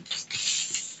to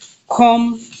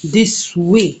come this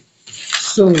way.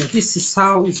 So this is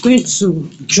how it's going to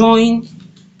join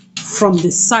from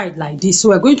the side like this. So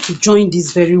we're going to join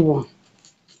this very one,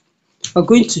 we're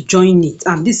going to join it,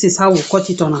 and this is how we cut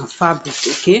it on our fabric.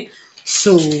 Okay,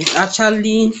 so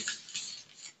actually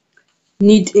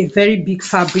need a very big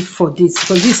fabric for this,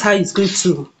 because this is how it's going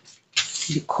to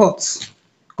be cut,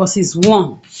 because it's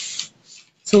one.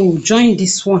 So we'll join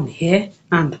this one here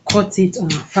and cut it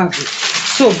on our fabric.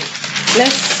 So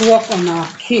let's work on our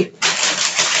cape,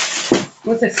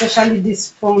 most especially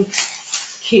this front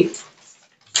cape.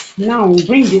 Now we'll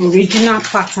bring the original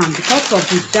pattern. Because of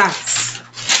the darts,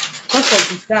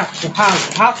 we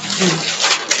have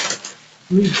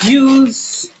to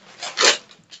reduce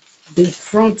the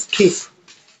front cape.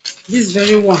 This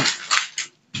very one,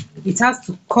 it has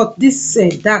to cut this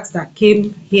dart that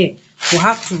came here. We'll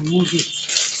have to remove it.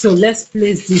 So let's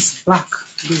place this back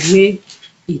the way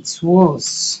it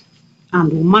was,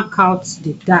 and we'll mark out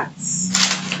the darts.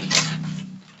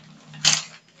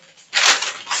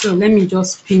 So let me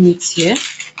just pin it here.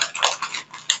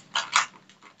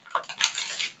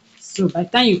 So by the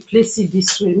time you place it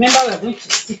this way, remember we're going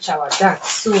to stitch our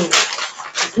darts, so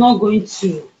it's not going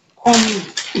to come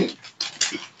in.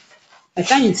 By the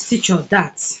time you stitch your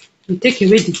darts, you take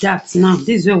away the darts. Now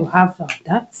this is where we have our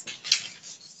darts.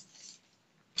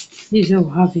 This is where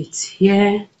we have it,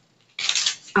 here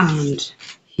and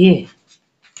here.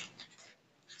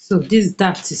 So this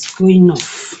dart is going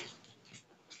off.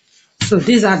 So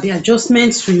these are the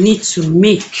adjustments we need to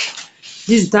make.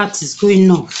 This dart is going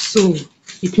off, so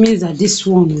it means that this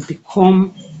one will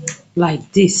become like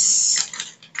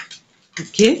this.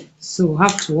 Okay, so we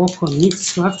have to work on it.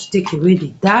 So we have to take away the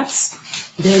darts.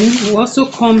 Then we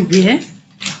also come here,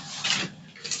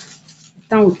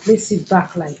 then we place it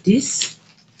back like this.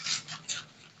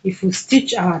 If we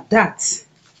stitch our darts,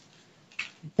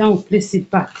 then we place it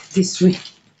back this way,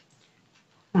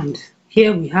 and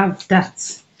here we have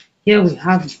that, here we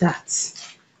have that.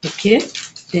 Okay,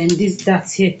 then this dart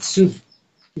here too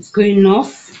is going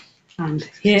off, and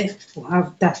here we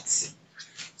have that.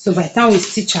 So by the time we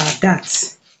stitch our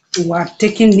darts, we are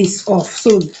taking this off.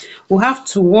 So we have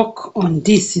to work on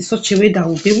this in such a way that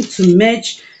we'll be able to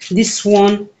merge this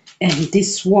one and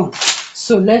this one.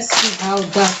 So let's see how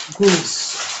that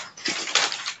goes.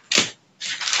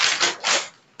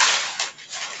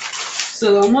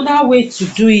 So another way to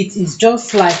do it is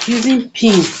just like using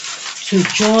pin to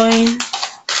join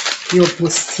your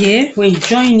bustier. When you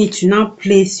join it, you now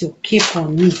place your cape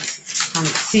on it and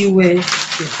see where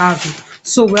you have it.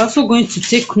 So we're also going to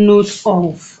take note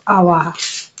of our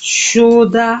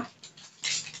shoulder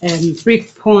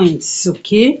break points.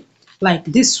 Okay, like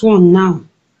this one now,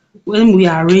 when we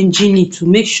are arranging it, to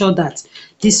make sure that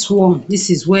this one,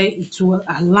 this is where it will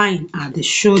align at the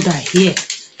shoulder here.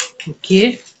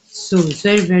 Okay, so it's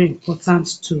very, very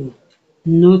important to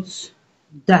note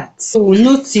that. So we'll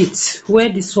note it where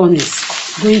this one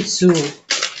is going to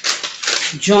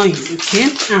join. Okay,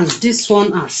 and this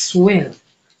one as well.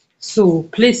 So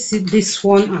place it this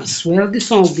one as well. This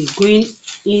one will be going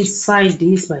inside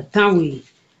this by the time we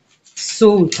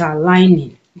sew with our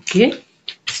lining. Okay,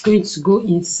 it's going to go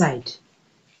inside.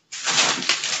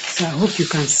 So I hope you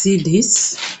can see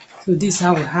this. So this is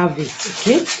how we have it.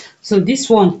 Okay, so this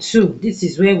one too, this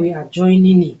is where we are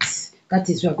joining it.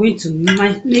 That is, we are going to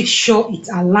make sure it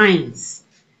aligns,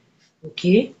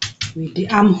 okay, with the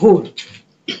armhole.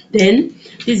 Then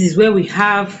this is where we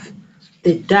have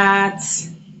the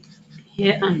darts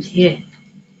here and here.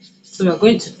 So we are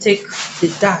going to take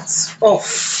the darts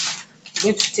off.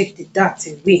 We're going to take the darts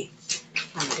away,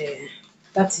 and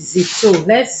that is it. So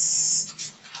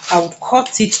I would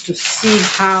cut it to see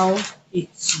how it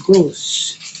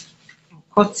goes.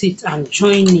 I'll cut it and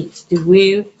join it the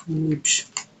way we would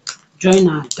join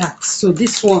our darts. So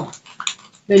this one,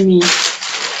 let me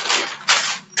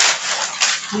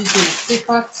use a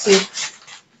paper tape.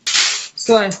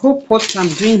 So I hope what I'm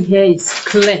doing here is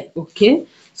clear. Okay,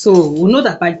 so we know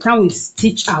that by the time we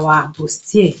stitch our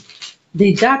bustier,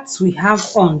 the darts we have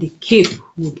on the cape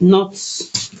would not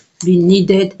be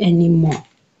needed anymore.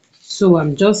 So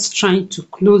I'm just trying to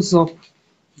close up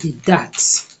the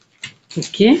darts.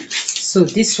 Okay, So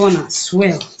this one as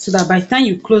well, so that by the time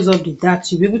you close up the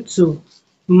dart, you'll be able to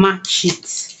match it.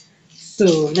 So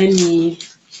let me,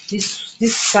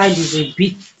 this side is a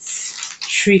bit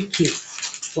tricky,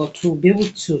 but we'll be able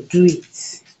to do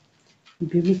it. We'll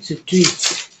be able to do it.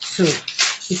 So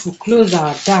if we close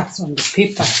our dart on the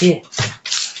paper here,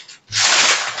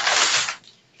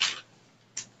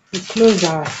 we close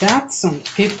our darts on the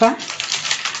paper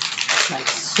like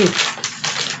so.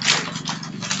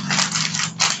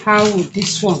 How would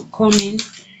this one come in?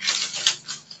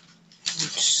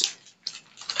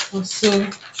 Also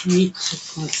need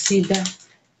to consider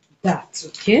that,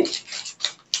 okay?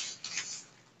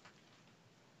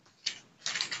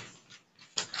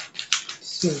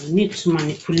 So we need to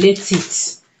manipulate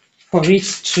it for it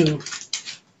to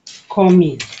come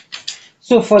in.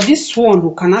 So for this one,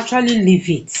 we can actually leave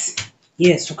it.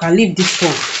 Yes, we can leave this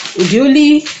one. The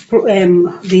only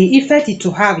the effect it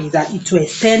will have is that it will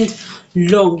extend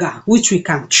longer, which we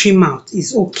can trim out.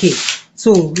 Is okay.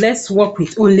 So let's work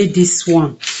with only this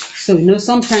one. So you know,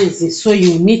 sometimes so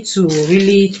you need to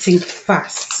really think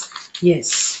fast.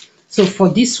 Yes. So for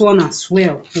this one as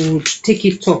well, we would take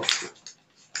it off.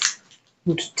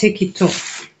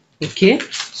 Okay.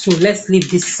 So let's leave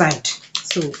this side.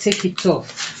 So we'll take it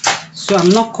off. So I'm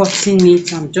not cutting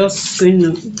it. I'm just going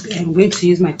to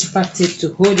use my paper tape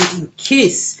to hold it in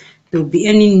case there will be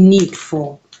any need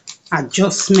for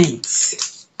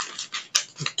adjustments.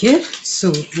 Okay, so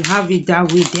we have it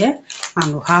that way there,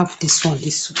 and we'll have this one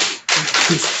this way.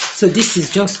 So this is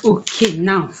just okay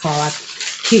now for our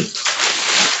cake.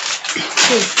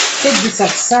 So take this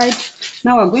aside.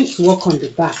 Now we're going to work on the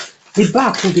back. The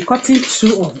back will be cutting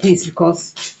two of these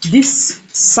because this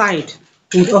side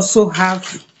would also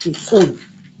have its own.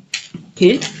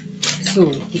 Okay,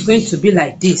 so it's going to be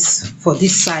like this for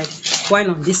this side, while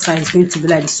on this side it's going to be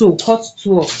like this. So we'll cut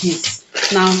two of these.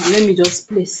 Now let me just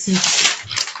place it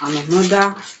on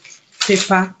another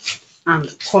paper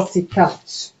and cut it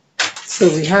out. So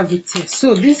we have it here.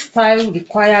 So this style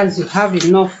requires you have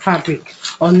enough fabric,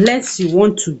 unless you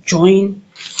want to join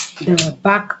the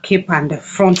back cape and the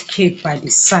front cape by the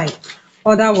side.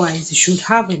 Otherwise, you should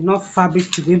have enough fabric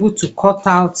to be able to cut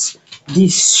out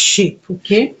this shape.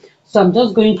 Okay, so I'm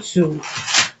just going to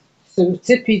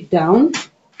tape it down,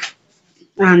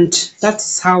 and that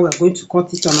is how we're going to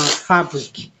cut it on our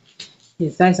fabric.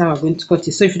 Yes, that's how we're going to cut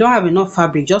it. So if you don't have enough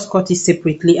fabric, just cut it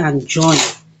separately and join.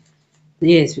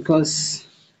 Yes, because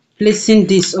placing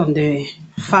this on the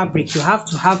fabric, you have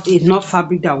to have enough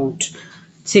fabric that would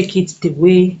take it the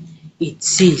way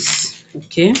it is.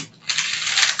 Okay,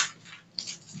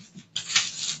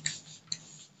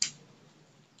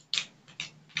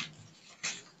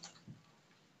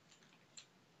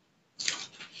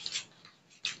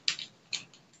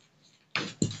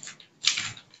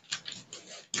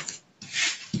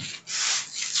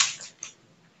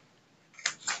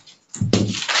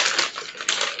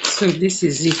 so this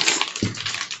is it.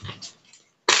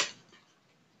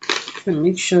 So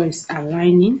make sure it's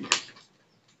aligning.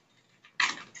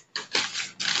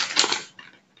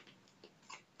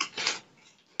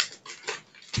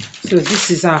 So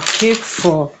this is our cape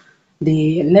for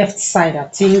the left side. I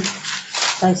think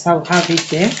that's how we have it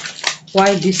there.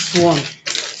 Why this one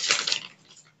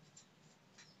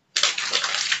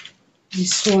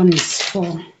is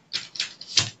for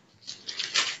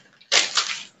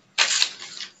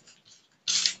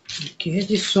okay,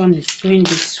 this one is going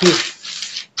this way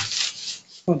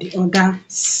for the other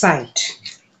side.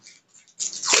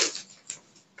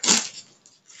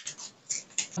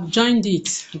 I've joined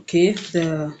it, okay,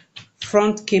 the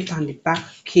front cape and the back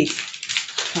cape,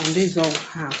 and this is all we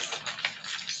have.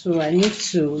 So I need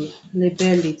to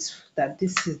label it that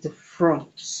this is the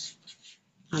front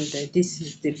and this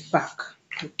is the back.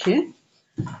 Okay,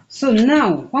 so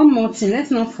now one more thing,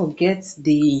 let's not forget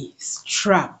the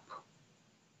strap.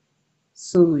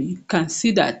 So you can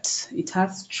see that it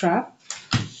has strap.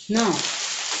 Now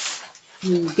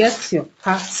you get your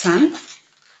pattern.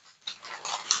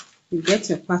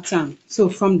 So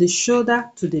from the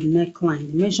shoulder to the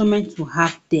neckline, the measurement we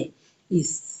have there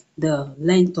is the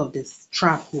length of the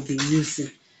strap we'll be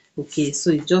using. Okay,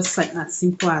 so it's just like as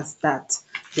simple as that.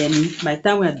 Then by the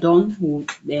time we're done, we'll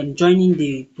joining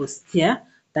the bustier,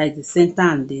 that is the center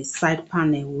and the side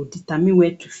panel, will determine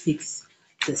where to fix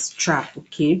the strap.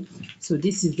 Okay, so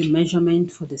this is the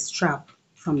measurement for the strap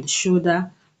from the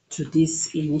shoulder to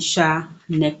this initial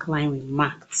neckline we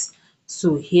marked.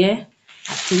 So here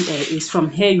I think it's from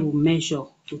here you measure.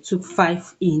 We took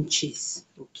 5 inches.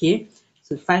 Okay,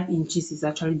 so 5 inches is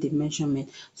actually the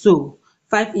measurement. So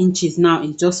 5 inches now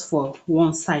is just for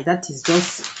one side, that is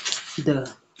just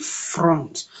the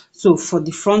front. So for the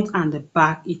front and the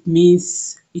back, it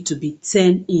means it will be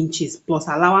 10 inches plus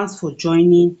allowance for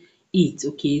joining it.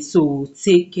 Okay, so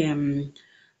take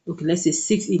okay, let's say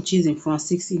 6 inches in front,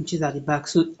 6 inches at the back.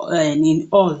 So and in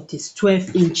all it is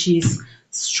 12 inches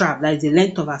strap. That is, the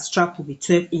length of our strap will be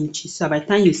 12 inches. So by the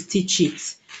time you stitch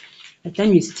it,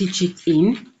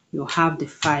 in, you have the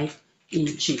 5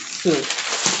 inches. So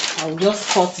I'll just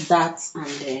cut that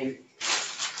and then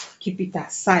keep it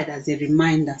aside as a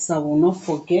reminder, so I will not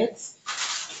forget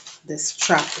the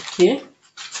strap. Okay,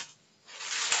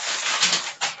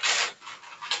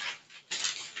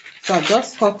 so I'll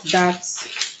just cut that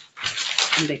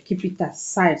and then keep it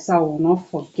aside so I will not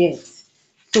forget.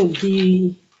 So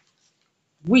the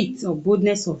width or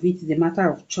boldness of it is a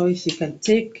matter of choice. You can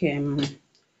take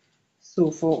so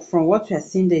from what we are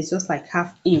seeing, there is just like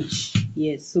half inch.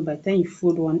 Yes, so by the time you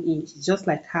fold 1 inch, it's just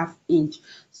like half inch.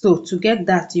 So to get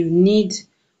that, you need,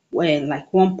 well,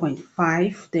 like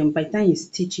 1.5. Then by the time you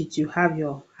stitch it, you have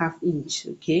your half inch.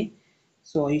 Okay,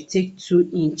 so you take 2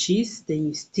 inches, then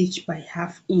you stitch by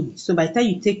half inch. So by the time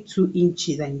you take 2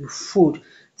 inches and you fold,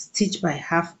 stitch by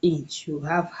half inch, you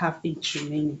have half inch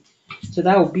remaining. So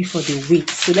that will be for the width.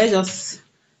 So let's just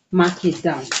mark it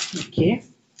down. Okay,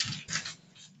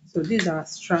 so this is our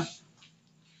strap.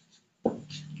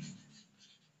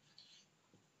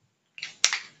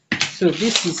 So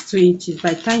this is 2 inches.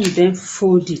 By the time you then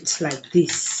fold it like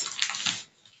this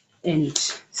and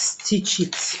stitch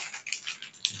it,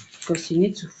 because you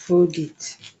need to fold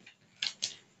it,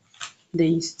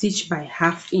 then you stitch by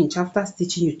half inch. After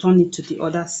stitching, you turn it to the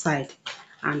other side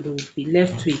and you'll be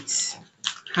left with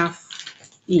half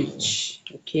inch.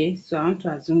 Okay, so I want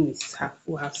to assume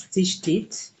we have stitched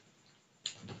it,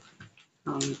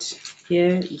 and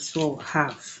here is what we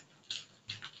have.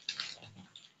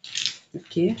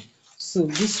 Okay, so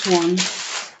this one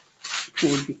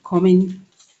will be coming,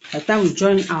 by the time we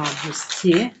join our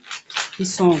bustier,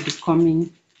 this one will be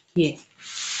coming here.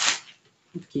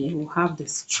 Okay, we'll have the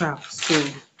strap, so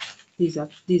this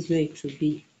is where it will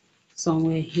be,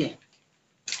 somewhere here.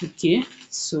 Okay,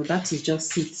 so that is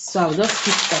just it. So I'll just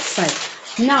keep it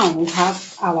aside. Now we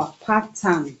have our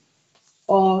pattern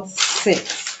all set.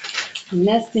 The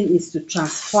next thing is to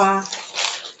transfer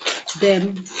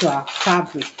them to our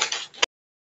fabric.